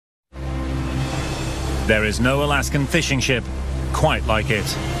There is no Alaskan fishing ship quite like it.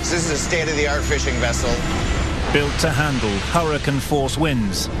 This is a state-of-the-art fishing vessel. Built to handle hurricane-force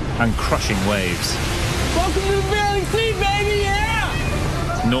winds and crushing waves. Welcome to the Bering Sea, baby,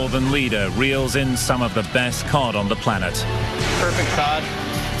 yeah! Northern Leader reels in some of the best cod on the planet. Perfect cod.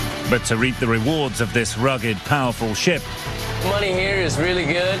 But to reap the rewards of this rugged, powerful ship, Money here is really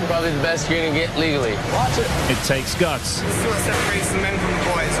good, probably the best you're gonna get legally. Watch it. it takes guts, This is what separates the men from the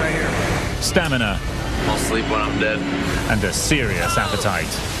boys right here. stamina, I'll sleep when I'm dead. and a serious appetite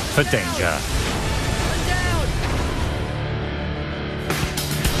for danger.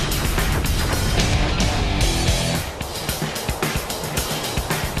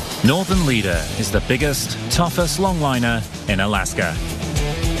 Northern Leader is the biggest, toughest longliner in Alaska.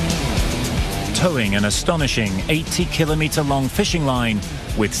 Towing an astonishing 80-kilometer-long fishing line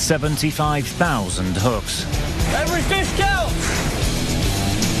with 75,000 hooks. Every fish counts!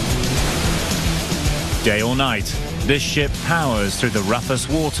 Day or night, this ship powers through the roughest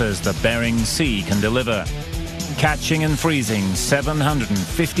waters the Bering Sea can deliver, catching and freezing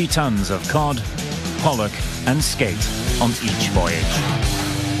 750 tons of cod, pollock and skate on each voyage.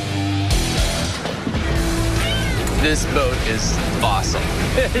 This boat is awesome.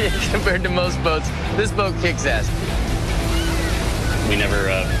 Compared to most boats, this boat kicks ass. We never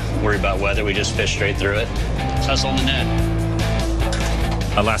worry about weather, we just fish straight through it. Hustle on the net.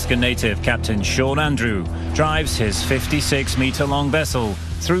 Alaska native Captain Sean Andrew drives his 56-meter-long vessel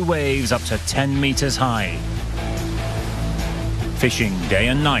through waves up to 10 meters high, fishing day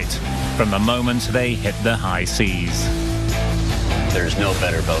and night from the moment they hit the high seas. There's no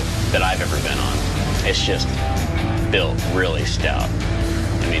better boat that I've ever been on. It's just built really stout.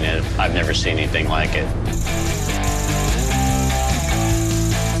 I mean, I've never seen anything like it.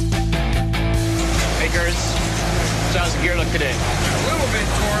 Hey, Kurtz. So how's the gear look today? A little bit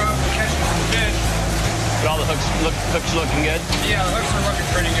tore up, catching some fish. But all the hooks looking good? Yeah, the hooks are looking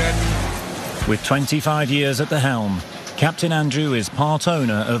pretty good. With 25 years at the helm, Captain Andrew is part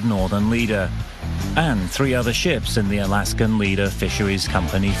owner of Northern Leader and 3 other ships in the Alaskan Leader Fisheries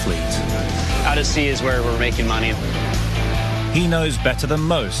Company fleet. Out at sea is where we're making money. He knows better than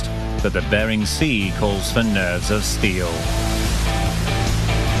most that the Bering Sea calls for nerves of steel.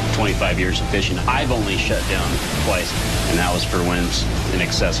 25 years of fishing. I've only shut down twice, and that was for winds in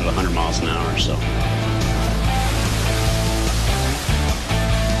excess of 100 miles an hour, so.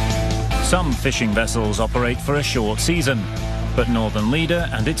 Some fishing vessels operate for a short season, but Northern Leader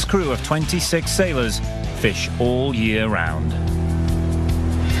and its crew of 26 sailors fish all year round.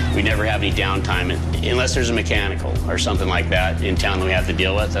 We never have any downtime unless there's a mechanical or something like that in town that we have to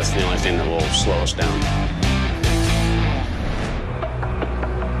deal with. That's the only thing that will slow us down.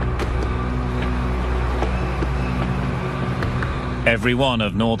 Every one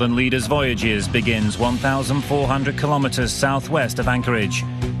of Northern Leader's voyages begins 1,400 kilometers southwest of Anchorage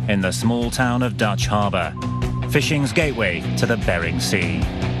in the small town of Dutch Harbor, fishing's gateway to the Bering Sea.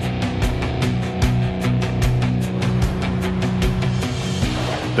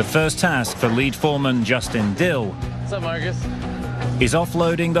 The first task for lead foreman Justin Dill What's up, Marcus? is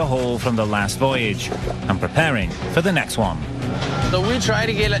offloading the haul from the last voyage and preparing for the next one. So we try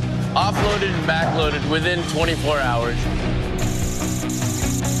to get it offloaded and backloaded within 24 hours.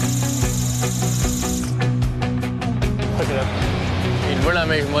 Look it up. I mean, we're not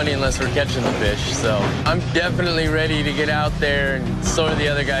making money unless we're catching the fish, so I'm definitely ready to get out there, and so are the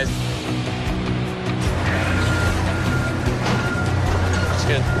other guys. It's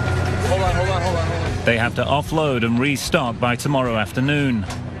good. Hold on. They have to offload and restock by tomorrow afternoon.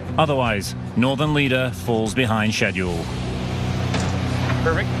 Otherwise, Northern Leader falls behind schedule.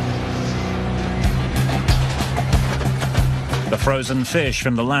 Perfect. The frozen fish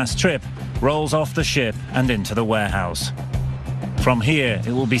from the last trip rolls off the ship and into the warehouse. From here,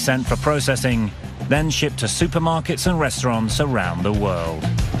 it will be sent for processing, then shipped to supermarkets and restaurants around the world.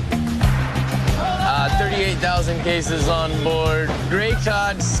 38,000 cases on board. Gray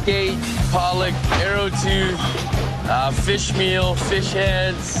cod, skate, pollock, arrowtooth, fish meal, fish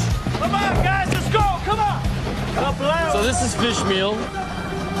heads. Come on, guys, let's go! Come on! So this is fish meal.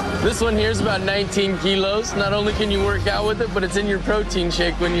 This one here is about 19 kilos. Not only can you work out with it, but it's in your protein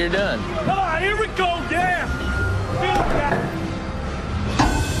shake when you're done. Come on, here we go, yeah! Feel that.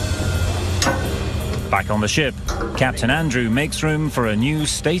 Back on the ship, Captain Andrew makes room for a new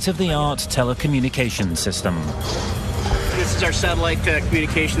state-of-the-art telecommunications system. This is our satellite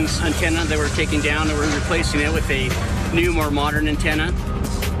communications antenna that we're taking down, and we're replacing it with a new, more modern antenna.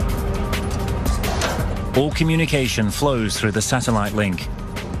 All communication flows through the satellite link.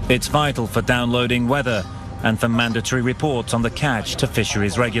 It's vital for downloading weather and for mandatory reports on the catch to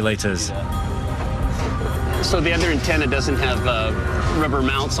fisheries regulators. So the other antenna doesn't have rubber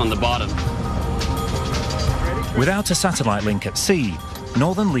mounts on the bottom. Without a satellite link at sea,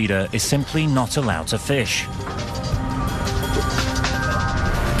 Northern Leader is simply not allowed to fish.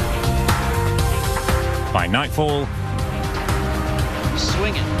 By nightfall,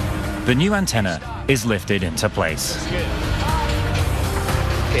 Swing it. the new antenna is lifted into place.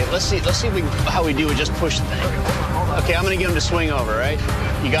 Okay, let's see how we do with just push the thing. Okay, I'm gonna get him to swing over, right?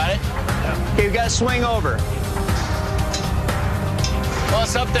 You got it? Okay, we got to swing over. Well,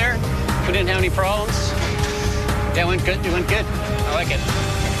 it's up there. We didn't have any problems. Yeah, it went good. It went good. I like it.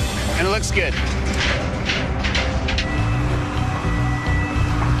 And it looks good.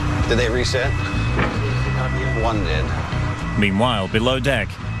 Did they reset? One did. Meanwhile, below deck,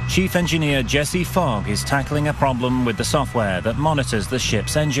 Chief Engineer Jesse Fogg is tackling a problem with the software that monitors the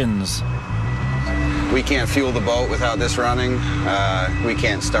ship's engines. We can't fuel the boat without this running. We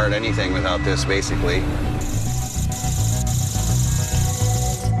can't start anything without this, basically.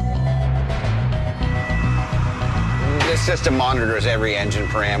 This system monitors every engine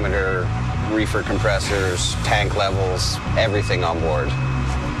parameter, reefer compressors, tank levels, everything on board.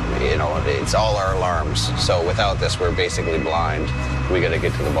 You know, it's all our alarms. So without this, we're basically blind. We got to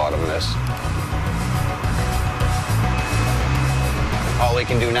get to the bottom of this. All we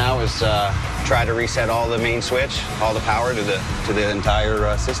can do now is try to reset all the main switch, all the power to the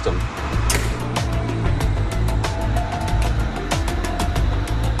entire system.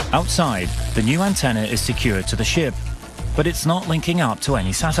 Outside, the new antenna is secured to the ship, but it's not linking up to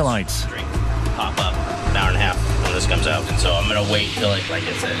any satellites. Pop up an hour and a half when this comes out, and so I'm going to wait till, like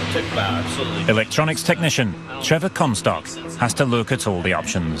I said, it took about absolutely... Electronics technician Trevor Comstock has to look at all the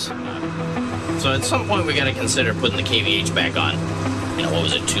options. So at some point we got to consider putting the KVH back on. You know, what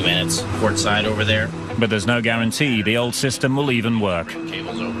was it, 2 minutes? Port side over there. But there's no guarantee the old system will even work.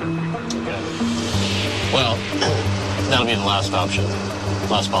 Cable's over. Okay. Well, that'll be the last option.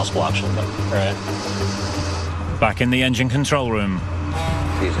 Last possible option, but all right. Back in the engine control room.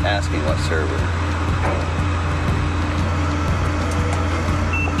 He's asking what server.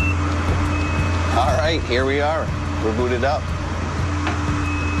 All right, here we are. We're booted up.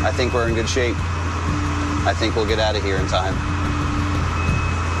 I think we're in good shape. I think we'll get out of here in time.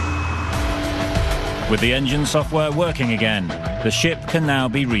 With the engine software working again, the ship can now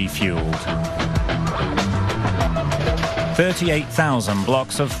be refueled. 38,000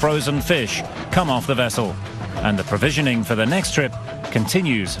 blocks of frozen fish come off the vessel, and the provisioning for the next trip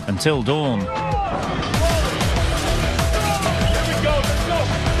continues until dawn.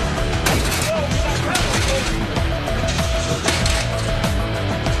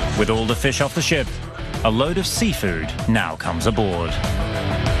 With all the fish off the ship, a load of seafood now comes aboard.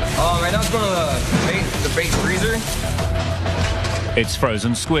 Right now it's going to the bait freezer. It's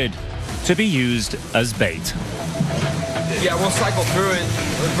frozen squid, to be used as bait. Yeah, we'll cycle through it.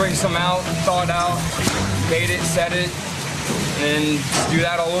 We'll bring some out, thaw it out, bait it, set it, and then do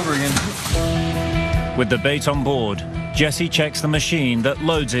that all over again. With the bait on board, Jesse checks the machine that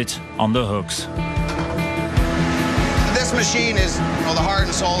loads it on the hooks. This machine is the heart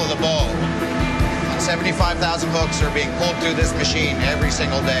and soul of the boat. 75,000 hooks are being pulled through this machine every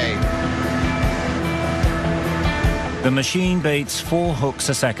single day. The machine baits 4 hooks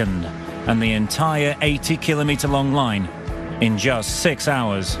a second, and the entire 80-kilometer-long line in just 6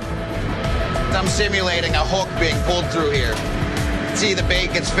 hours. I'm simulating a hook being pulled through here. See, the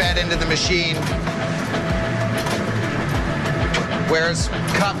bait gets fed into the machine, where it's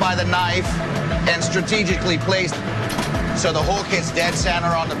cut by the knife and strategically placed so the hook hits dead center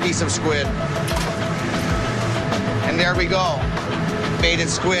on the piece of squid. And there we go, baited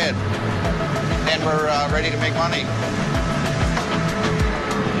squid, and we're ready to make money.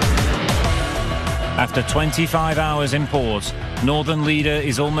 After 25 hours in port, Northern Leader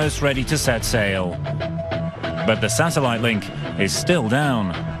is almost ready to set sail. But the satellite link is still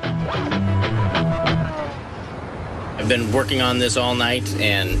down. I've been working on this all night,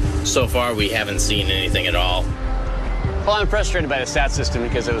 and so far we haven't seen anything at all. Well, I'm frustrated by the SAT system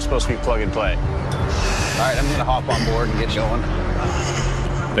because it was supposed to be plug and play. All right, I'm going to hop on board and get going.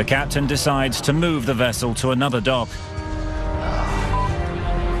 The captain decides to move the vessel to another dock.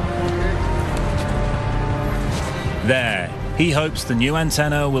 There, he hopes the new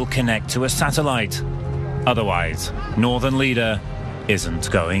antenna will connect to a satellite. Otherwise, Northern Leader isn't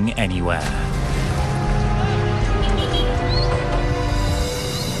going anywhere.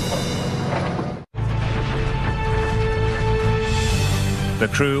 The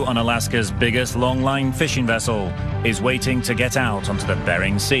crew on Alaska's biggest long-line fishing vessel is waiting to get out onto the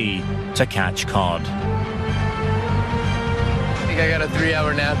Bering Sea to catch cod. think I got a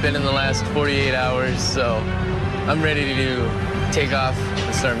 3-hour nap in the last 48 hours, so I'm ready to take off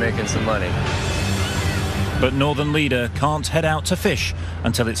and start making some money. But Northern Leader can't head out to fish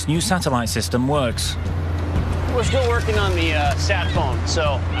until its new satellite system works. We're still working on the sat phone,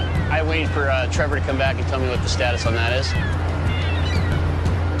 so I wait for Trevor to come back and tell me what the status on that is.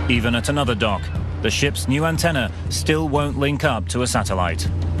 Even at another dock, the ship's new antenna still won't link up to a satellite.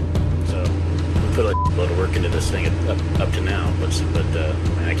 So we put a lot of work into this thing up to now, but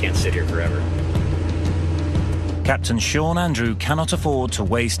I can't sit here forever. Captain Sean Andrew cannot afford to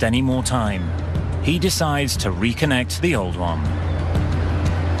waste any more time. He decides to reconnect the old one.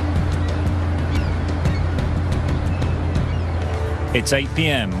 It's 8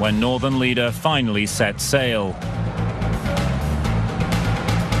 p.m. when Northern Leader finally sets sail.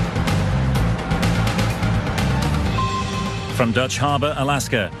 From Dutch Harbor,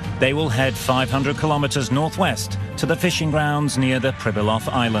 Alaska, they will head 500 kilometers northwest to the fishing grounds near the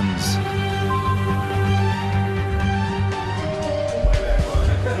Pribilof Islands.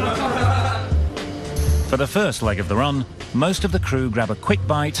 For the first leg of the run, most of the crew grab a quick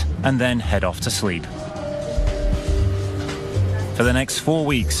bite and then head off to sleep. For the next 4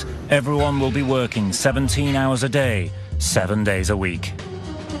 weeks, everyone will be working 17 hours a day, 7 days a week.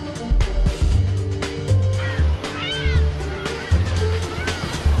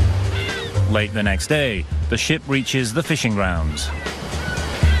 Late the next day, the ship reaches the fishing grounds.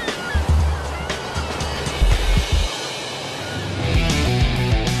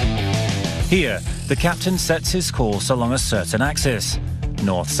 Here, the captain sets his course along a certain axis,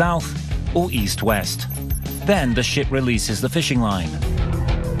 north-south or east-west. Then the ship releases the fishing line.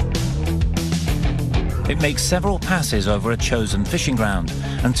 It makes several passes over a chosen fishing ground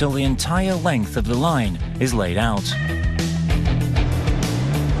until the entire length of the line is laid out.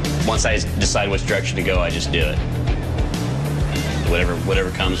 Once I decide which direction to go, I just do it. Whatever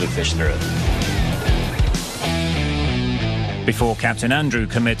comes, we fish through it. Before Captain Andrew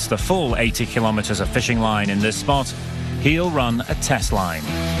commits the full 80 kilometers of fishing line in this spot, he'll run a test line.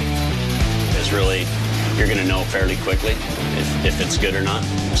 It's really, you're going to know fairly quickly if it's good or not,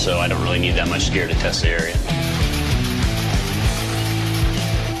 so I don't really need that much gear to test the area.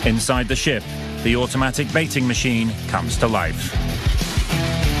 Inside the ship, the automatic baiting machine comes to life.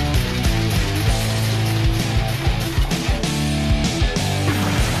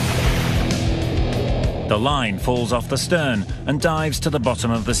 The line falls off the stern and dives to the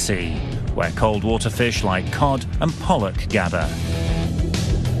bottom of the sea, where cold water fish like cod and pollock gather.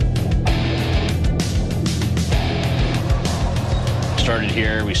 Started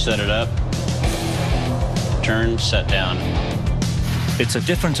here, we set it up, turn, set down. It's a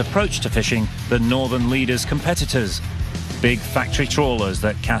different approach to fishing than Northern Leader's competitors. Big factory trawlers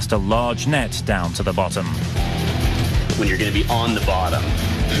that cast a large net down to the bottom. When you're going to be on the bottom,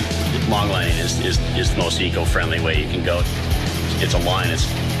 longlining is the most eco-friendly way you can go. It's a line, it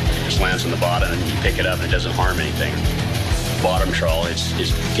just lands on the bottom and you pick it up and it doesn't harm anything. Bottom trawl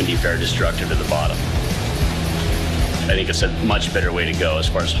can be very destructive to the bottom. I think it's a much better way to go as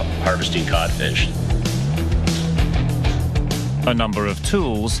far as harvesting codfish. A number of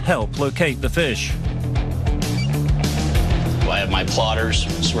tools help locate the fish. I have my plotters,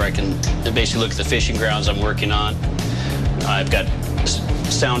 so where I can basically look at the fishing grounds I'm working on. I've got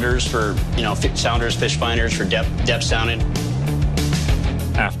sounders for, sounders, fish finders for depth sounding.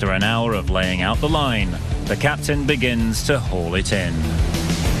 After an hour of laying out the line, the captain begins to haul it in.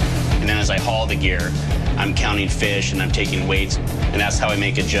 And then as I haul the gear, I'm counting fish and I'm taking weights, and that's how I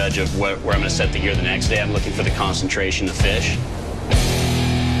make a judge of where I'm going to set the gear the next day. I'm looking for the concentration of fish.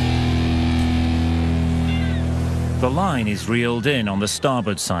 The line is reeled in on the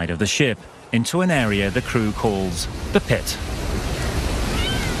starboard side of the ship into an area the crew calls the pit.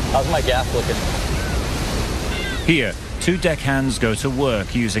 How's my gaff looking? Here, two deckhands go to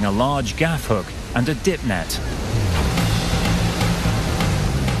work using a large gaff hook and a dip net.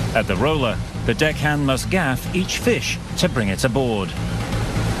 At the roller, the deckhand must gaff each fish to bring it aboard.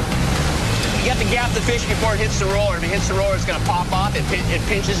 You have to gaff the fish before it hits the roller. If it hits the roller, it's going to pop off. It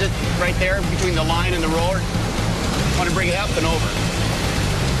pinches it right there between the line and the roller. You want to bring it up and over.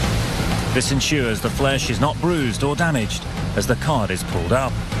 This ensures the flesh is not bruised or damaged as the cod is pulled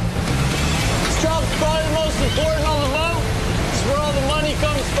up. This job's probably the most important on the boat. It's where all the money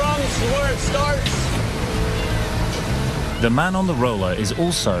comes from. This is where it starts. The man on the roller is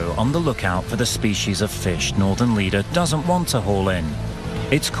also on the lookout for the species of fish Northern Leader doesn't want to haul in.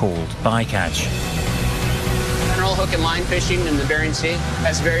 It's called bycatch. General hook and line fishing in the Bering Sea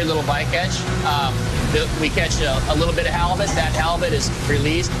has very little bycatch. We catch a little bit of halibut. That halibut is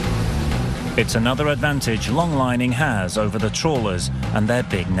released. It's another advantage longlining has over the trawlers and their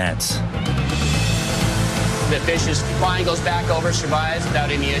big nets. The fish's line goes back over, survives without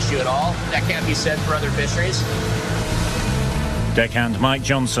any issue at all. That can't be said for other fisheries. Deckhand Mike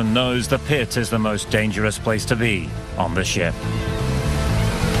Johnson knows the pit is the most dangerous place to be on the ship.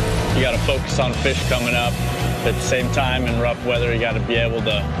 You got to focus on fish coming up. At the same time, in rough weather, you got to be able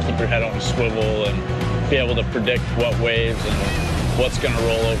to keep your head on a swivel and be able to predict what waves and what's going to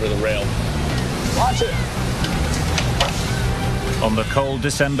roll over the rail. Watch it. On the cold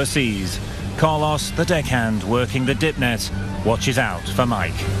December seas, Carlos, the deckhand working the dip net, watches out for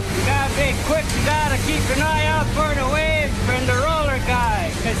Mike. You gotta be quick, you gotta keep an eye out for the waves from the roller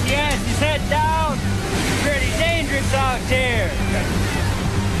guy, because he has his head down. It's pretty dangerous out here.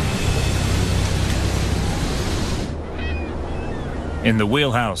 In the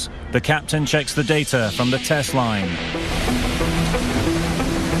wheelhouse, the captain checks the data from the test line.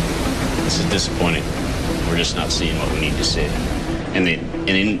 This is disappointing. We're just not seeing what we need to see. And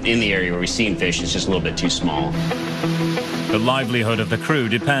in the area where we've seen fish, it's just a little bit too small. The livelihood of the crew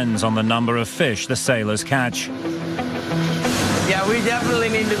depends on the number of fish the sailors catch. Yeah, we definitely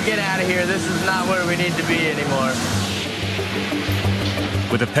need to get out of here. This is not where we need to be anymore.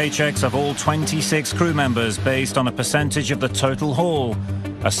 With the paychecks of all 26 crew members based on a percentage of the total haul,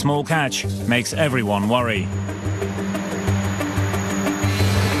 a small catch makes everyone worry.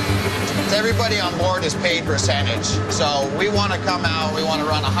 Everybody on board is paid percentage, so we want to come out, we want to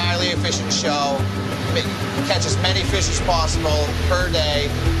run a highly efficient show, catch as many fish as possible per day.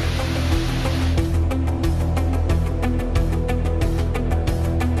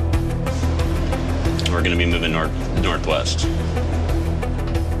 We're going to be moving northwest.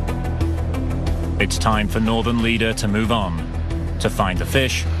 It's time for Northern Leader to move on, to find the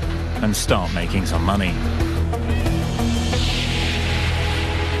fish and start making some money.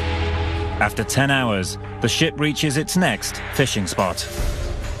 After 10 hours, the ship reaches its next fishing spot.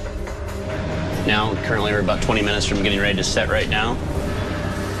 Now, currently, we're about 20 minutes from getting ready to set right now.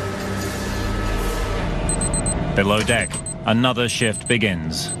 Below deck, another shift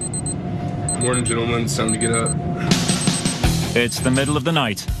begins. Morning, gentlemen. It's time to get up. It's the middle of the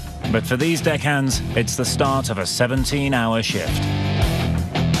night, but for these deckhands, it's the start of a 17-hour shift.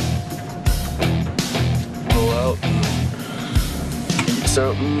 Pull out, eat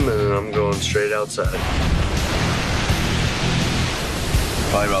something, and I'm going straight outside.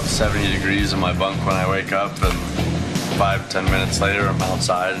 Probably about 70 degrees in my bunk when I wake up, and 5-10 minutes later I'm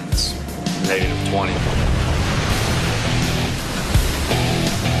outside and it's -20.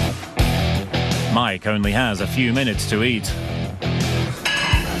 Mike only has a few minutes to eat.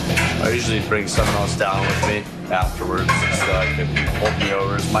 I usually bring someone else down with me afterwards so I can hold me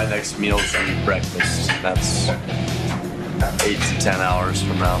over. My next meal is going to be breakfast. That's 8 to 10 hours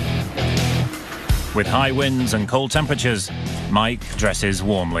from now. With high winds and cold temperatures, Mike dresses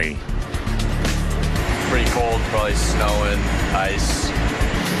warmly. Pretty cold, probably snowing, ice.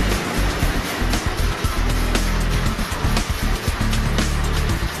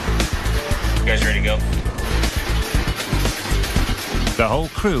 You guys ready to go? The whole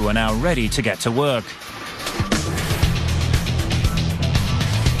crew are now ready to get to work.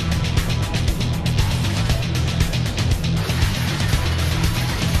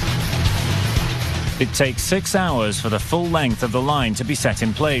 It takes 6 hours for the full length of the line to be set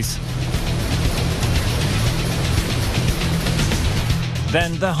in place.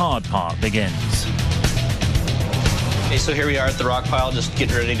 Then the hard part begins. Okay, so here we are at the rock pile, just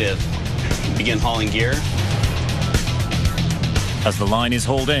getting ready to begin hauling gear. As the line is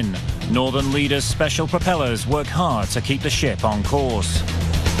hauled in, Northern Leader's special propellers work hard to keep the ship on course.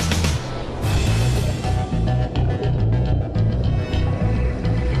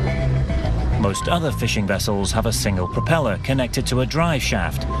 Most other fishing vessels have a single propeller connected to a drive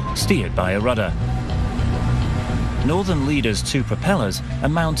shaft, steered by a rudder. Northern Leader's 2 propellers are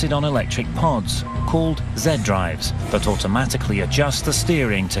mounted on electric pods, called Z-drives, that automatically adjust the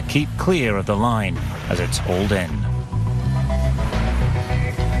steering to keep clear of the line as it's hauled in.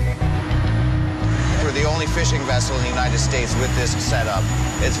 We're the only fishing vessel in the United States with this setup.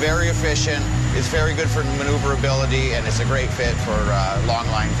 It's very efficient, it's very good for maneuverability, and it's a great fit for a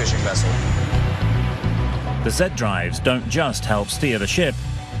long-line fishing vessel. The Z-drives don't just help steer the ship,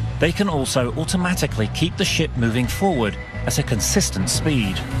 they can also automatically keep the ship moving forward at a consistent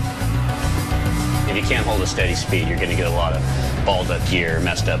speed. If you can't hold a steady speed, you're going to get a lot of balled up gear,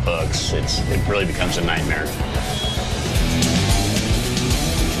 messed up hooks. It really becomes a nightmare.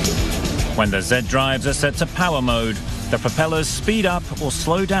 When the Z-drives are set to power mode, the propellers speed up or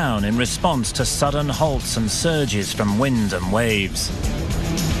slow down in response to sudden halts and surges from wind and waves.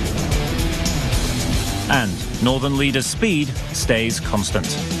 And Northern Leader's speed stays constant,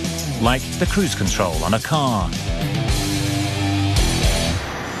 like the cruise control on a car.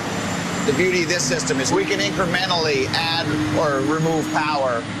 The beauty of this system is we can incrementally add or remove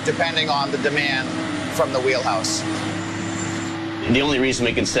power depending on the demand from the wheelhouse. The only reason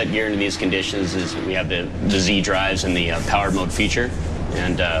we can set gear into these conditions is we have the Z drives and the powered mode feature,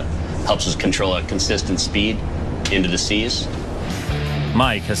 and helps us control a consistent speed into the seas.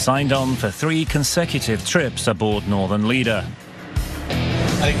 Mike has signed on for 3 consecutive trips aboard Northern Leader.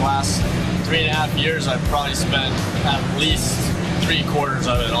 I think last 3.5 years I've probably spent at least 3/4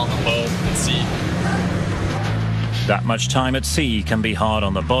 of it on the boat at sea. That much time at sea can be hard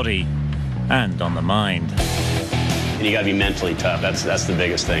on the body and on the mind. And you got to be mentally tough. That's the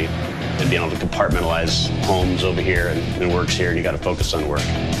biggest thing. And being able to compartmentalize homes over here and works here, and you got to focus on work.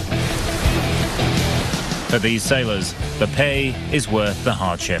 For these sailors, the pay is worth the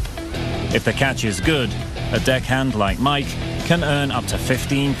hardship. If the catch is good, a deckhand like Mike can earn up to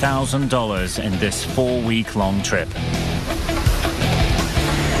 $15,000 in this 4-week-long trip. That's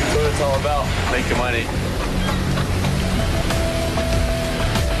what it's all about, making money.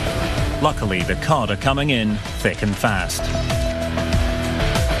 Luckily, the cod are coming in thick and fast.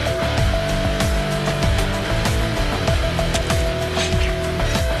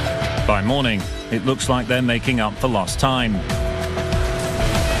 By morning, it looks like they're making up for lost time.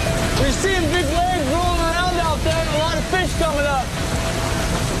 We're seeing big waves rolling around out there and a lot of fish coming up.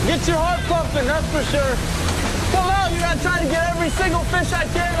 Get your heart pumping, that's for sure. Come out, you gotta try to get every single fish I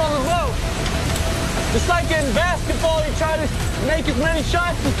can on the boat. Just like in basketball, you try to make as many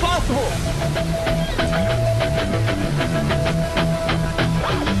shots as possible.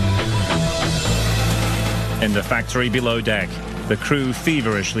 In the factory below deck, the crew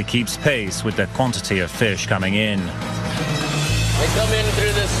feverishly keeps pace with the quantity of fish coming in. They come in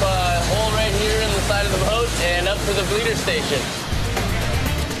through this hole right here in the side of the boat and up to the bleeder station.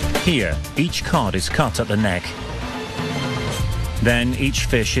 Here, each cod is cut at the neck. Then each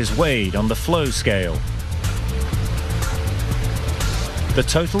fish is weighed on the flow scale. The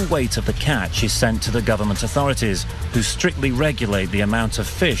total weight of the catch is sent to the government authorities, who strictly regulate the amount of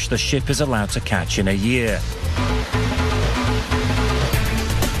fish the ship is allowed to catch in a year.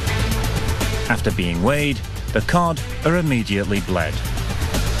 After being weighed, the cod are immediately bled. The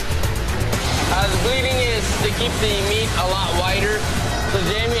bleeding is to keep the meat a lot whiter. So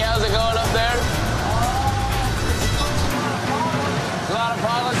Jamie, how's it going up there? A lot of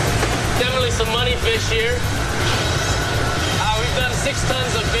products. Definitely some money fish here. We've done 6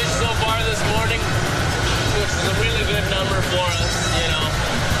 tons of fish so far this morning, which is a really good number for us, you know.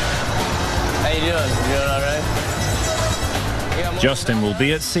 How you doing? You doing all right? Justin will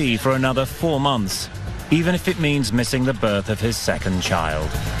be at sea for another 4 months, even if it means missing the birth of his 2nd child.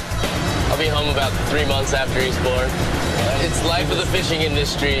 I'll be home about 3 months after he's born. It's life of the fishing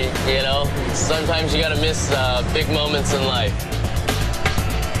industry, you know. Sometimes you gotta miss big moments in life.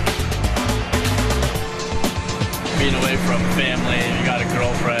 Being away from family, you got a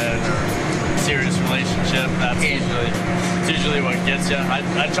girlfriend or a serious relationship, that's usually what gets you.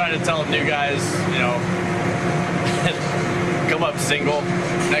 I try to tell new guys, you know, come up single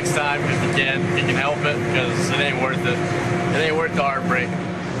next time if you can help it, because it ain't worth it. It ain't worth the heartbreak.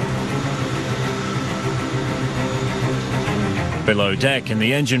 Below deck in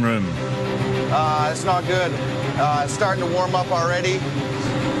the engine room. It's not good. It's starting to warm up already.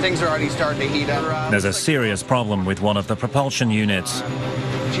 Things are already starting to heat up. There's a serious problem with one of the propulsion units.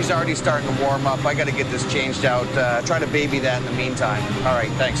 She's already starting to warm up. I got to get this changed out. Try to baby that in the meantime. All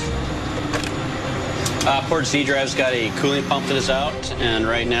right, thanks. Port Z drive's got a cooling pump that is out, and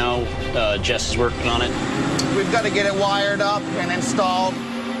right now Jess is working on it. We've got to get it wired up and installed.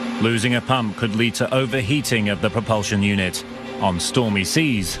 Losing a pump could lead to overheating of the propulsion unit. On stormy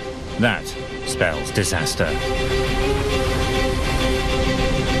seas, that spells disaster.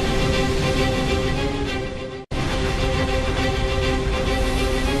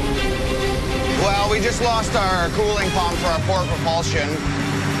 Well, we just lost our cooling pump for our port propulsion.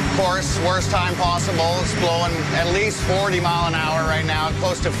 Of course, worst time possible. It's blowing at least 40 mile an hour right now,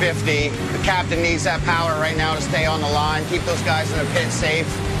 close to 50. The captain needs that power right now to stay on the line, keep those guys in the pit safe.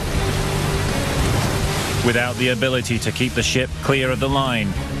 Without the ability to keep the ship clear of the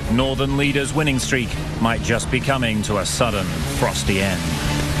line, Northern Leader's winning streak might just be coming to a sudden, frosty end.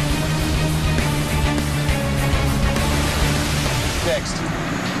 Fixed.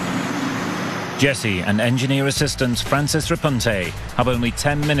 Jesse and engineer assistant Francis Rapunte have only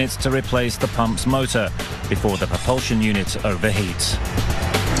 10 minutes to replace the pump's motor before the propulsion unit overheats.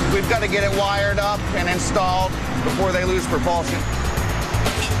 We've got to get it wired up and installed before they lose propulsion.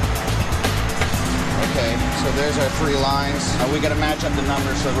 Okay, so there's our 3 lines. We got to match up the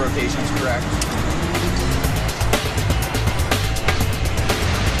numbers so the rotation's correct.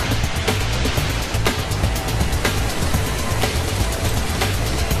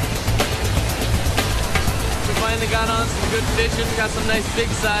 We finally got on some good fishing. Got some nice big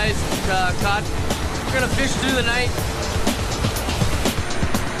size cod. We're gonna fish through the night.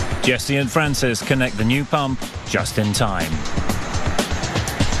 Jesse and Francis connect the new pump just in time.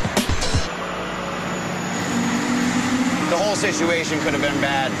 The whole situation could have been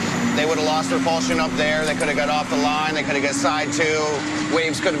bad. They would have lost their propulsion up there. They could have got off the line. They could have got side 2.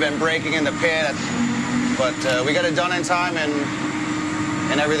 Waves could have been breaking in the pit. But we got it done in time,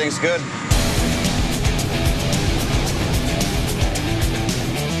 and everything's good.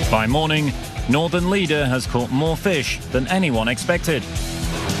 By morning, Northern Leader has caught more fish than anyone expected.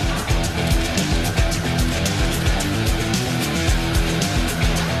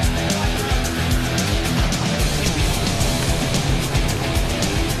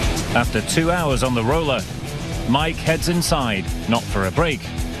 After 2 hours on the roller, Mike heads inside, not for a break,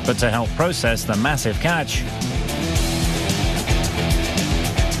 but to help process the massive catch.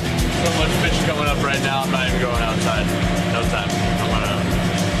 So much fish coming up right now, I'm not even going outside. No time. I'm gonna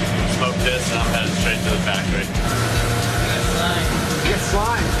smoke this and I'm headed straight to the factory. Get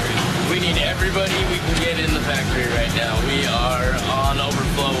slime. We need everybody we can get in the factory right now. We are on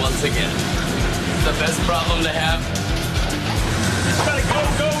overflow once again. It's the best problem to have. Just gotta go,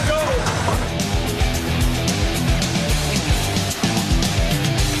 go, go!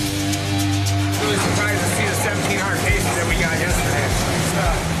 Really surprised to see the 1,700 cases that we got yesterday.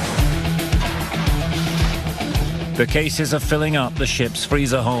 The cases are filling up the ship's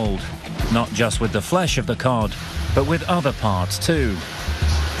freezer hold, not just with the flesh of the cod, but with other parts too.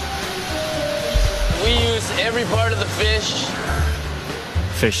 We use every part of the fish.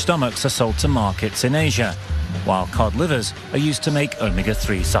 Fish stomachs are sold to markets in Asia, while cod livers are used to make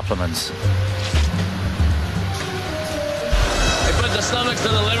omega-3 supplements. They put the stomachs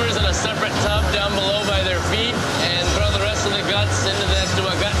and the livers in a separate tub down below by their feet and throw the rest of the guts into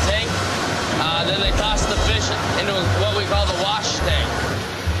a gut tank. Then they toss the fish into what we call the wash tank.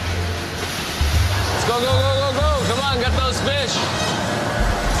 Let's go, go, go, go, go. Come on, get those fish.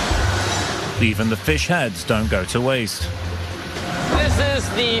 Even the fish heads don't go to waste. This is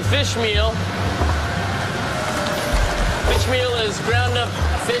the fish meal. Fish meal is ground up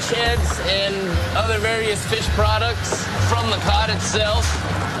fish heads and other various fish products from the cod itself.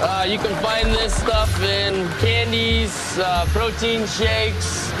 You can find this stuff in candies, protein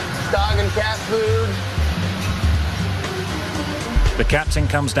shakes, dog and cat food. The captain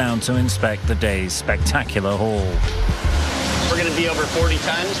comes down to inspect the day's spectacular haul. We're going to be over 40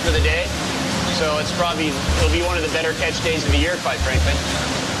 tons for the day, so it'll be one of the better catch days of the year, quite frankly.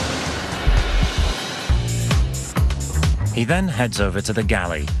 He then heads over to the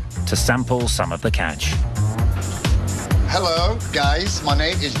galley to sample some of the catch. Hello, guys. My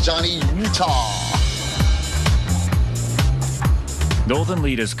name is Johnny Utah. Northern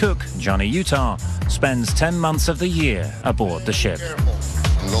Leader's cook, Johnny Utah, spends 10 months of the year aboard the ship.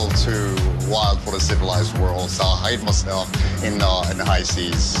 I'm a little too wild for the civilized world, so I hide myself in the high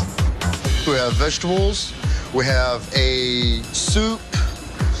seas. We have vegetables. We have a soup.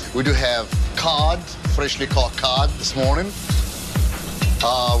 We do have cod, freshly caught cod this morning.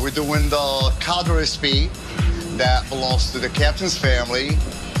 We're doing the cod recipe that belongs to the captain's family.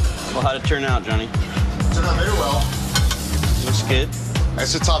 Well, how'd it turn out, Johnny? Turned out very well. Looks good.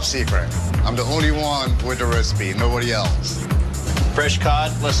 It's a top secret. I'm the only one with the recipe, nobody else. Fresh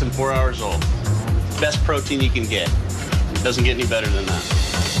cod, less than 4 hours old. Best protein you can get. Doesn't get any better than that.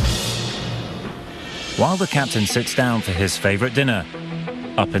 While the captain sits down for his favorite dinner,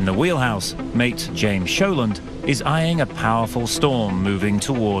 up in the wheelhouse, mate James Sholand is eyeing a powerful storm moving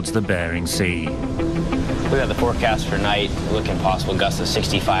towards the Bering Sea. We got the forecast for tonight, looking possible gusts of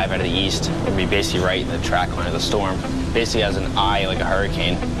 65 out of the east. We'll be basically right in the track line of the storm. Basically has an eye like a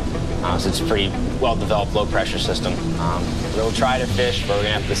hurricane. So it's a pretty well-developed low-pressure system. We'll try to fish, but we're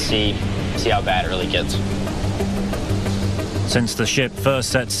gonna have to see how bad it really gets. Since the ship first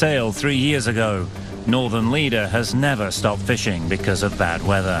set sail 3 years ago, Northern Leader has never stopped fishing because of bad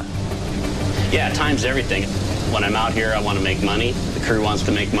weather. Yeah, time's everything. When I'm out here, I want to make money. The crew wants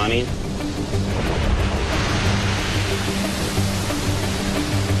to make money.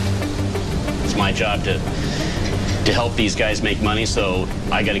 It's my job to help these guys make money, so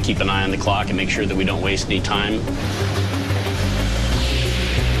I got to keep an eye on the clock and make sure that we don't waste any time.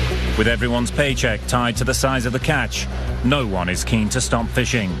 With everyone's paycheck tied to the size of the catch, no one is keen to stop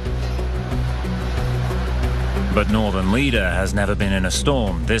fishing. But Northern Leader has never been in a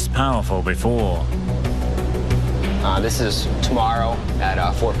storm this powerful before. This is tomorrow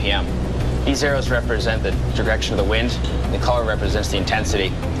at 4 p.m. These arrows represent the direction of the wind. The color represents the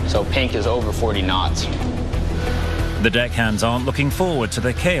intensity. So pink is over 40 knots. The deckhands aren't looking forward to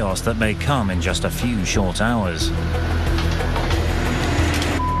the chaos that may come in just a few short hours.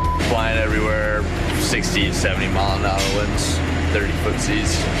 Flying everywhere, 60, 70 mile an hour winds, 30-foot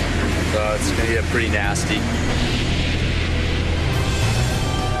seas. So it's going to get pretty nasty.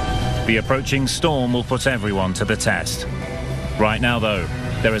 The approaching storm will put everyone to the test. Right now, though,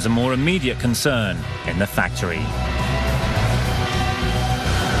 there is a more immediate concern in the factory.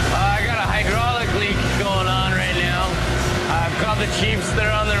 I got a hydraulic leak going on right now. I've called the chiefs,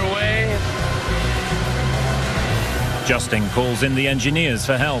 they're on their way. Justin calls in the engineers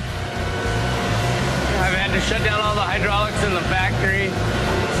for help. I've had to shut down all the hydraulics in the factory.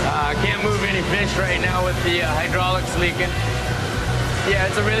 I can't move any fish right now with the hydraulics leaking. Yeah,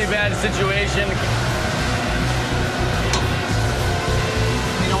 it's a really bad situation.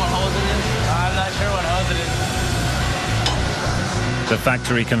 I'm not sure what hose it is. The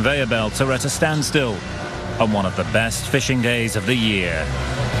factory conveyor belts are at a standstill on one of the best fishing days of the year.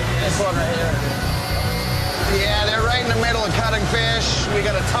 This one right here. Yeah, they're right in the middle of cutting fish. We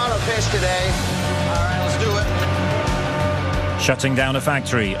got a ton of fish today. All right, let's do it. Shutting down a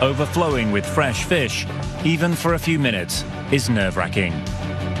factory overflowing with fresh fish, even for a few minutes, is nerve-wracking.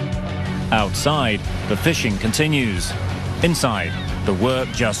 Outside, the fishing continues. Inside, the work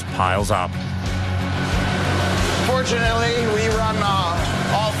just piles up. Fortunately, we run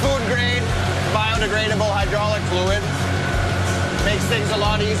all food grade, biodegradable hydraulic fluid. Makes things a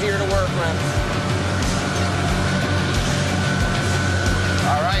lot easier to work with.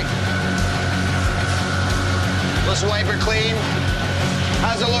 All right. Let's wipe it clean.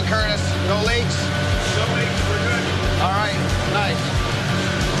 How's it look, Curtis? No leaks? No leaks, we're good. All right, nice.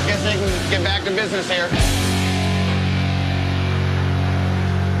 Guess they can get back to business here.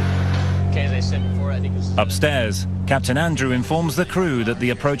 Okay, as I said before, I think it's... Upstairs, Captain Andrew informs the crew that the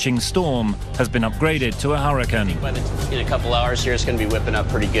approaching storm has been upgraded to a hurricane. In a couple hours here, it's going to be whipping up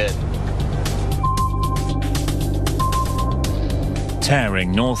pretty good.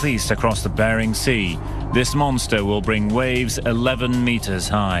 Tearing northeast across the Bering Sea, this monster will bring waves 11 meters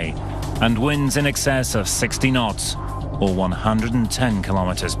high and winds in excess of 60 knots, or 110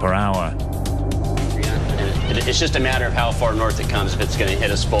 kilometers per hour. It's just a matter of how far north it comes, if it's going to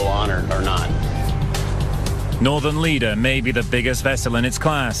hit us full on or not. Northern Leader may be the biggest vessel in its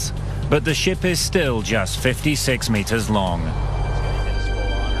class, but the ship is still just 56 meters long.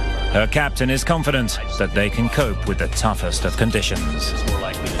 Her captain is confident that they can cope with the toughest of conditions. It's more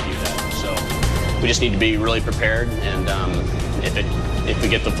likely to do that. So we just need to be really prepared, and if we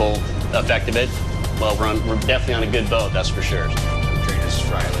get the full effect of it, well, we're definitely on a good boat, that's for sure.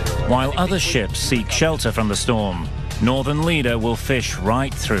 While other ships seek shelter from the storm, Northern Leader will fish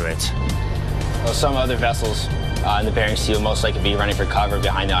right through it. Well, some other vessels in the Bering Sea will most likely be running for cover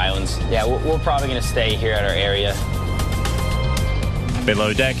behind the islands. Yeah, we're probably going to stay here at our area.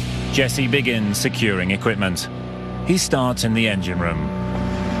 Below deck, Jesse begins securing equipment. He starts in the engine room.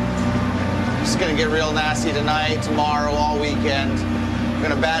 It's going to get real nasty tonight, tomorrow, all weekend. We're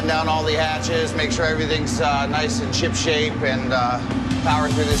going to batten down all the hatches, make sure everything's nice and ship shape, and power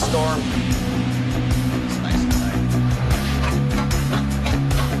through this storm. It's nice and tight.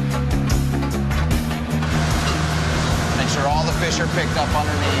 Make sure all the fish are picked up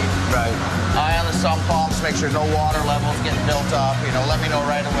underneath. Right. Eye on the sump pumps, make sure no water levels getting built up. You know, let me know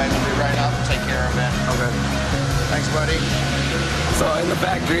right away. We'll be right up and take care of it. Okay. Thanks, buddy. So in the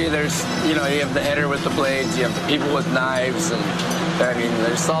factory, there's, you have the header with the blades, you have the people with knives, and I mean,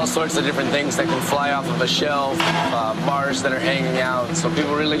 there's all sorts of different things that can fly off of a shelf, bars that are hanging out, so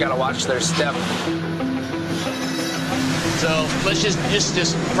people really got to watch their step. So let's just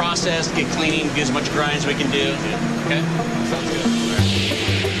process, get cleaning, get as much grind as we can do. Okay? Sounds good.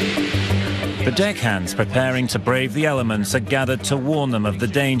 The deckhands preparing to brave the elements are gathered to warn them of the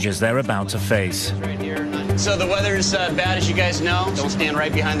dangers they're about to face. So the weather's bad, as you guys know. Don't stand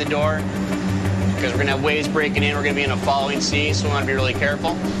right behind the door, because we're going to have waves breaking in. We're going to be in a following sea, so we want to be really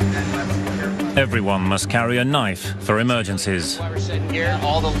careful. Everyone must carry a knife for emergencies. While we're sitting here,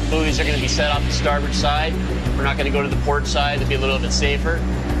 all the buoys are going to be set off the starboard side. We're not going to go to the port side to be a little bit safer.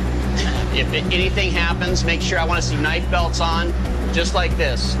 If anything happens, make sure I want to see knife belts on, just like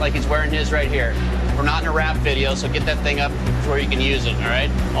this, like he's wearing his right here. We're not in a wrap video, so get that thing up before you can use it, all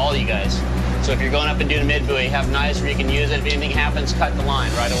right? All you guys. So if you're going up and doing a mid-buoy, have knives where you can use it. If anything happens, cut the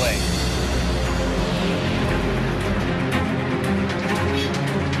line right away.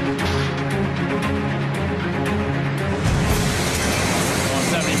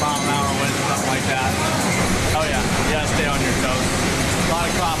 70 mile an hour wind, something like that. Oh yeah.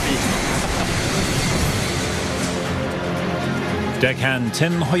 Deckhand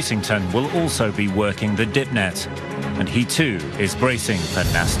Tim Hoisington will also be working the dip net, and he too is bracing for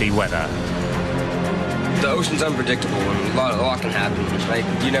nasty weather. The ocean's unpredictable and a lot can happen. Like,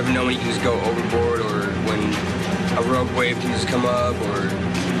 you never know when you can just go overboard or when a rogue wave can just come up or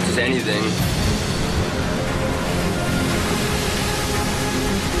just anything.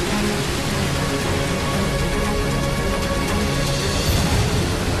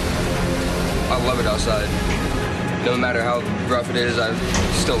 I love it outside. No matter how rough it is, I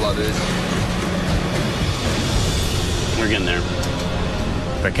still love it. We're getting there.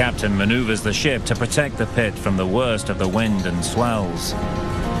 The captain maneuvers the ship to protect the pit from the worst of the wind and swells.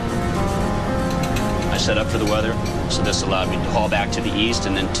 I set up for the weather, so this allowed me to haul back to the east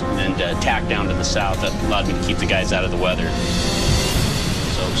and then tack down to the south. That allowed me to keep the guys out of the weather.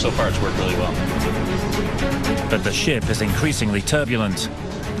 So far it's worked really well. But the ship is increasingly turbulent.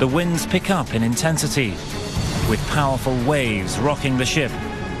 The winds pick up in intensity. With powerful waves rocking the ship,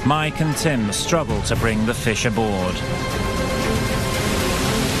 Mike and Tim struggle to bring the fish aboard.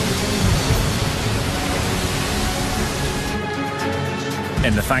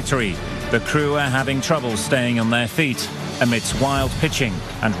 In the factory, the crew are having trouble staying on their feet amidst wild pitching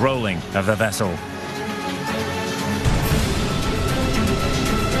and rolling of the vessel. I've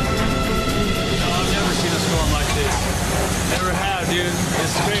never seen a storm like this. Never have, dude.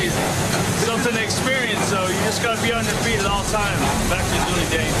 It's crazy. Something to experience, so you just got to be on your feet at all times. The factory's really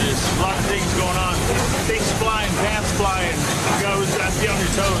dangerous. A lot of things going on. Things flying, pants flying. You got to be on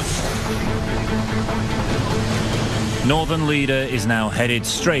your toes. Northern Leader is now headed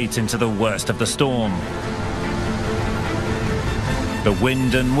straight into the worst of the storm. The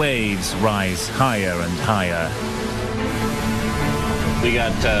wind and waves rise higher and higher. We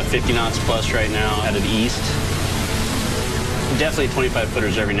got 50 knots plus right now out of the east. Definitely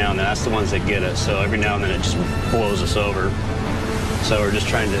 25-footers every now and then. That's the ones that get us. So every now and then it just blows us over. So we're just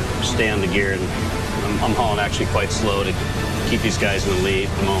trying to stay on the gear. And I'm hauling actually quite slow to keep these guys in the lead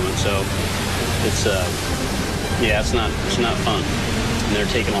at the moment. So it's yeah, it's not fun. And they're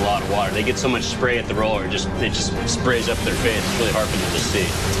taking a lot of water. They get so much spray at the roller, it just sprays up their face. It's really hard for them to see.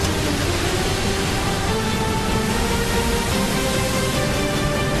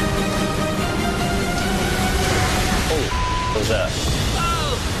 Oh, what was that?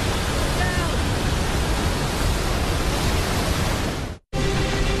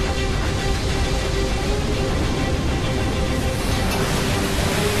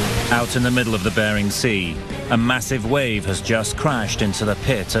 Out in the middle of the Bering Sea, a massive wave has just crashed into the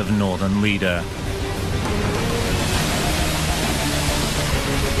pit of Northern Leader.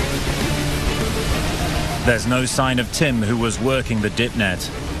 There's no sign of Tim, who was working the dip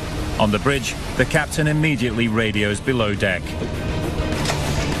net. On the bridge, the captain immediately radios below deck.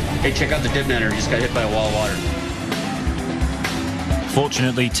 Hey, check out the dip netter. He just got hit by a wall of water.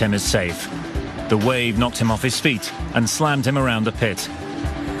 Fortunately, Tim is safe. The wave knocked him off his feet and slammed him around the pit.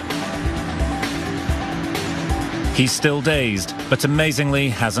 He's still dazed, but amazingly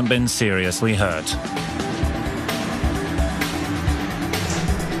hasn't been seriously hurt.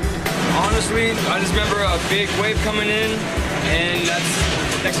 Honestly, I just remember a big wave coming in, and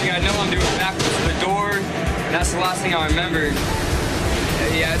that's next thing I know, I'm doing backwards to the door. And that's the last thing I remember.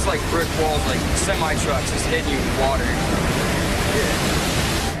 Yeah, it's like brick walls, like semi-trucks just hitting you with water.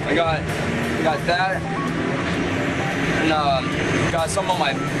 I got that, and got some on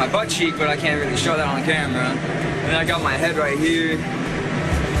my butt cheek, but I can't really show that on camera. And then I got my head right here. You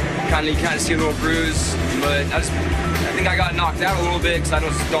kind of see a little bruise, but I think I got knocked out a little bit because I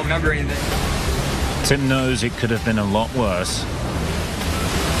just don't remember anything. Tim knows it could have been a lot worse.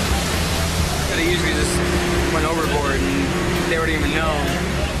 Could have easily just went overboard and they wouldn't even know.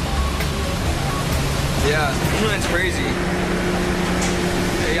 Yeah, it's crazy.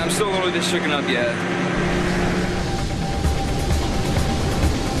 Yeah, I'm still a little bit shooken up yet.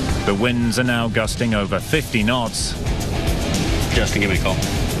 The winds are now gusting over 50 knots. Justin, give me a call.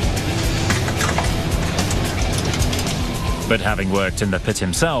 But having worked in the pit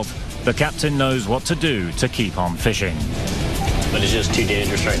himself, the captain knows what to do to keep on fishing. But it's just too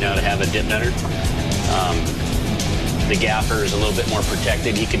dangerous right now to have a dip netter. The gaffer is a little bit more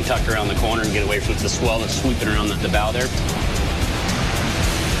protected. He can tuck around the corner and get away from the swell that's sweeping around the bow there.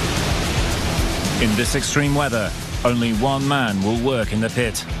 In this extreme weather, only one man will work in the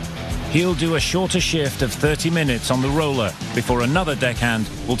pit. He'll do a shorter shift of 30 minutes on the roller before another deckhand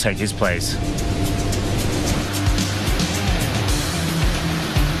will take his place.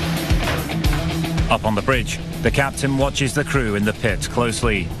 Up on the bridge, the captain watches the crew in the pit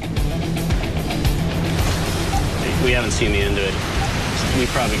closely. We haven't seen the end of it. We've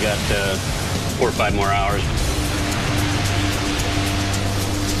probably got 4 or 5 more hours.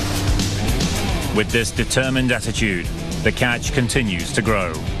 With this determined attitude, the catch continues to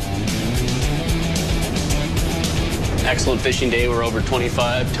grow. Excellent fishing day. We're over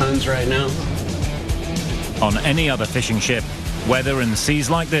 25 tons right now. On any other fishing ship, weather and seas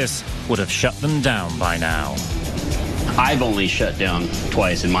like this would have shut them down by now. I've only shut down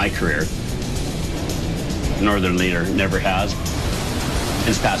twice in my career. Northern Leader never has.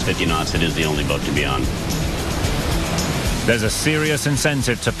 It's past 50 knots. It is the only boat to be on. There's a serious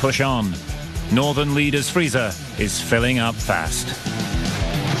incentive to push on. Northern Leader's freezer is filling up fast.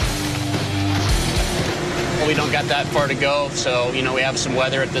 Well, we don't got that far to go, so, you know, we have some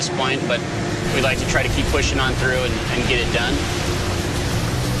weather at this point, but we like to try to keep pushing on through and get it done.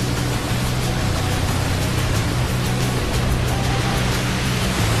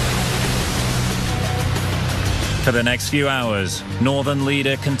 For the next few hours, Northern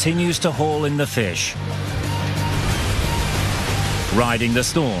Leader continues to haul in the fish, riding the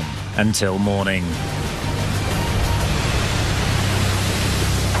storm until morning.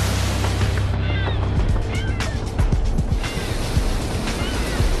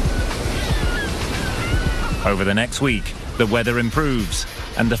 Over the next week, the weather improves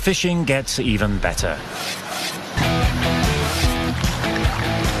and the fishing gets even better. 9.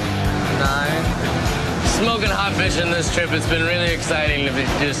 Smoking hot fishing this trip, it's been really exciting to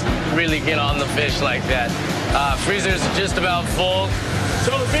just really get on the fish like that. Freezer's just about full.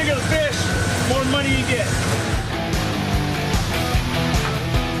 So the bigger the fish, more money you get.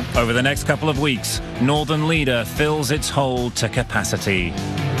 Over the next couple of weeks, Northern Leader fills its hold to capacity.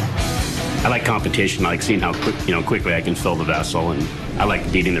 I like competition. I like seeing how quickly I can fill the vessel, and I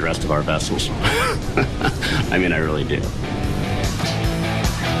like beating the rest of our vessels. I mean, I really do.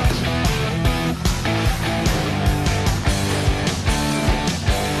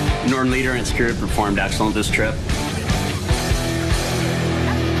 Northern Leader and its crew performed excellent this trip.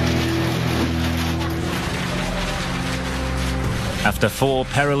 After 4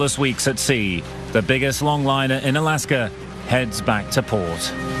 perilous weeks at sea, the biggest longliner in Alaska heads back to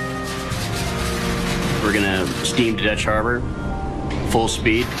port. We're gonna steam to Dutch Harbor, full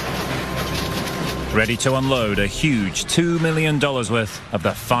speed. Ready to unload a huge $2 million worth of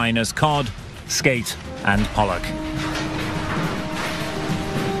the finest cod, skate and pollock.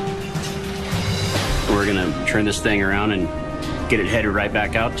 We're gonna turn this thing around and get it headed right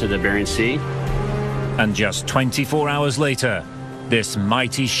back out to the Bering Sea. And just 24 hours later, this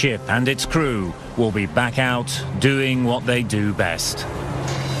mighty ship and its crew will be back out doing what they do best.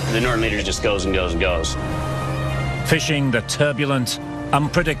 The Northern Leader just goes and goes and goes. Fishing the turbulent,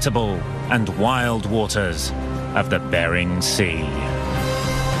 unpredictable and wild waters of the Bering Sea.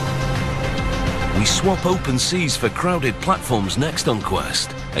 We swap open seas for crowded platforms next on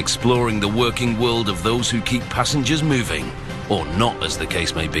Quest, exploring the working world of those who keep passengers moving, or not as the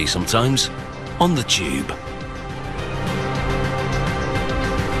case may be sometimes, on the tube.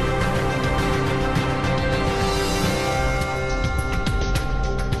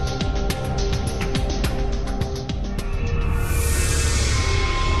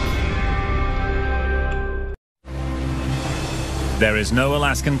 There is no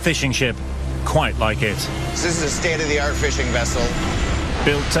Alaskan fishing ship quite like it. This is a state-of-the-art fishing vessel.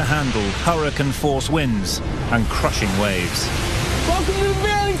 Built to handle hurricane-force winds and crushing waves. Welcome to the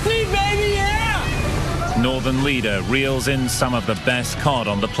Bering Sea, baby, yeah! Northern Leader reels in some of the best cod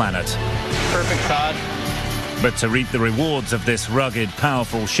on the planet. Perfect cod. But to reap the rewards of this rugged,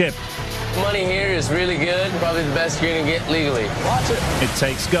 powerful ship, Money here is really good, probably the best you're gonna get legally. Watch it. it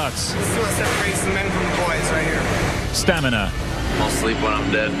takes guts, This is what separates the men from the boys right here. stamina, I'll sleep when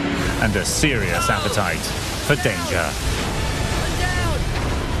I'm dead. and a serious appetite for danger.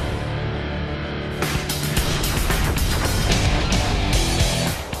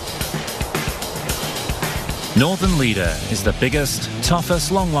 Northern Leader is the biggest,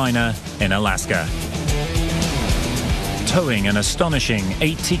 toughest longliner in Alaska. Towing an astonishing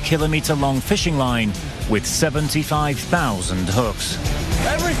 80-kilometer long fishing line with 75,000 hooks.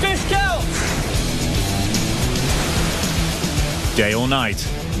 Every fish counts! Day or night,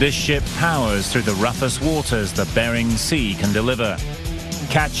 this ship powers through the roughest waters the Bering Sea can deliver,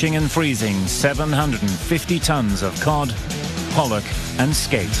 catching and freezing 750 tons of cod, pollock and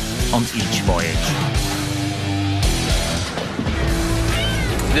skate on each voyage.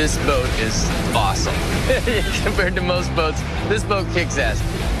 This boat is awesome. Compared to most boats, this boat kicks ass.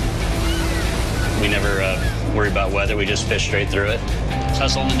 We never worry about weather. We just fish straight through it.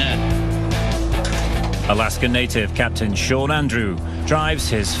 Us on the net. Alaska native Captain Sean Andrew drives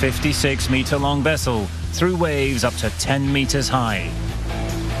his 56-meter-long vessel through waves up to 10 meters high,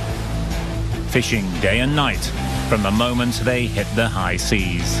 fishing day and night from the moment they hit the high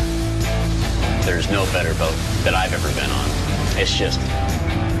seas. There's no better boat that I've ever been on. It's just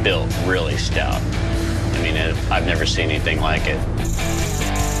built really stout. I mean, I've never seen anything like it.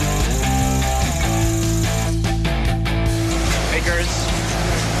 Hey, Kurtz.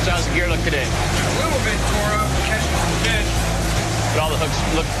 How's the gear look today? A little bit tore up, catching some fish. But all the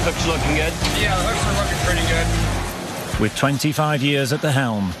hooks looking good? Yeah, the hooks are looking pretty good. With 25 years at the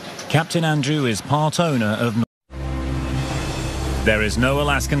helm, Captain Andrew is part owner of... There is no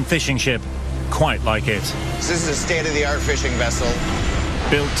Alaskan fishing ship quite like it. This is a state-of-the-art fishing vessel.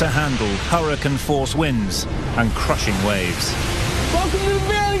 Built to handle hurricane-force winds and crushing waves. Welcome to the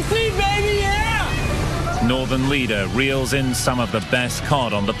Bering Sea, baby, yeah! Northern Leader reels in some of the best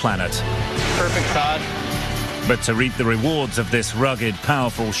cod on the planet. Perfect cod. But to reap the rewards of this rugged,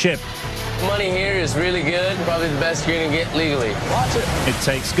 powerful ship, Money here is really good, probably the best you're gonna get legally. Watch it. it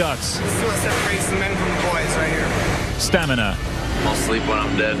takes guts, This is what separates the men from the boys right here. stamina, I'll sleep when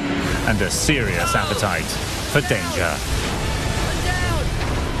I'm dead. and a serious appetite for danger.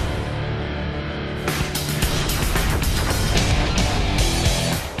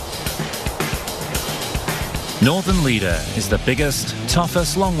 Northern Leader is the biggest,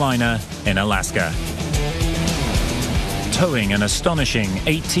 toughest longliner in Alaska. Towing an astonishing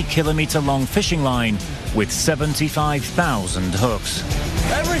 80-kilometer-long fishing line with 75,000 hooks.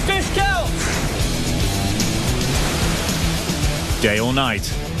 Every fish counts! Day or night,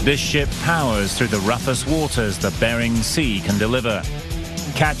 this ship powers through the roughest waters the Bering Sea can deliver,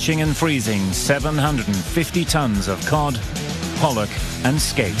 catching and freezing 750 tons of cod, pollock and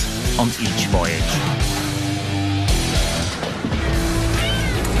skate on each voyage.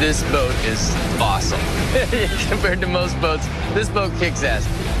 This boat is awesome. Compared to most boats, this boat kicks ass.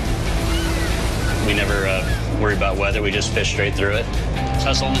 We never worry about weather. We just fish straight through it.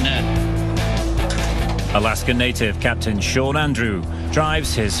 Hustle on the net. Alaska native Captain Sean Andrew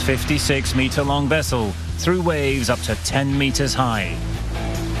drives his 56-meter-long vessel through waves up to 10 meters high,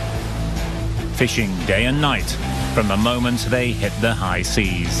 fishing day and night from the moment they hit the high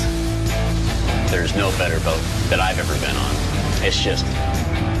seas. There's no better boat that I've ever been on. It's just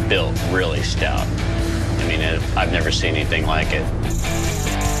built really stout. I mean, I've never seen anything like it.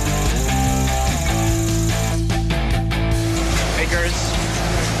 Hey, Kurtz.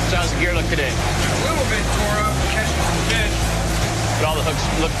 How's the gear look today? A little bit tore up, catching some fish. But all the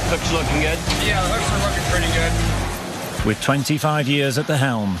hooks looking good? Yeah, the hooks are looking pretty good. With 25 years at the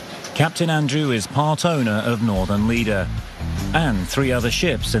helm, Captain Andrew is part owner of Northern Leader and 3 other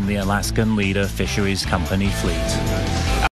ships in the Alaskan Leader Fisheries Company fleet.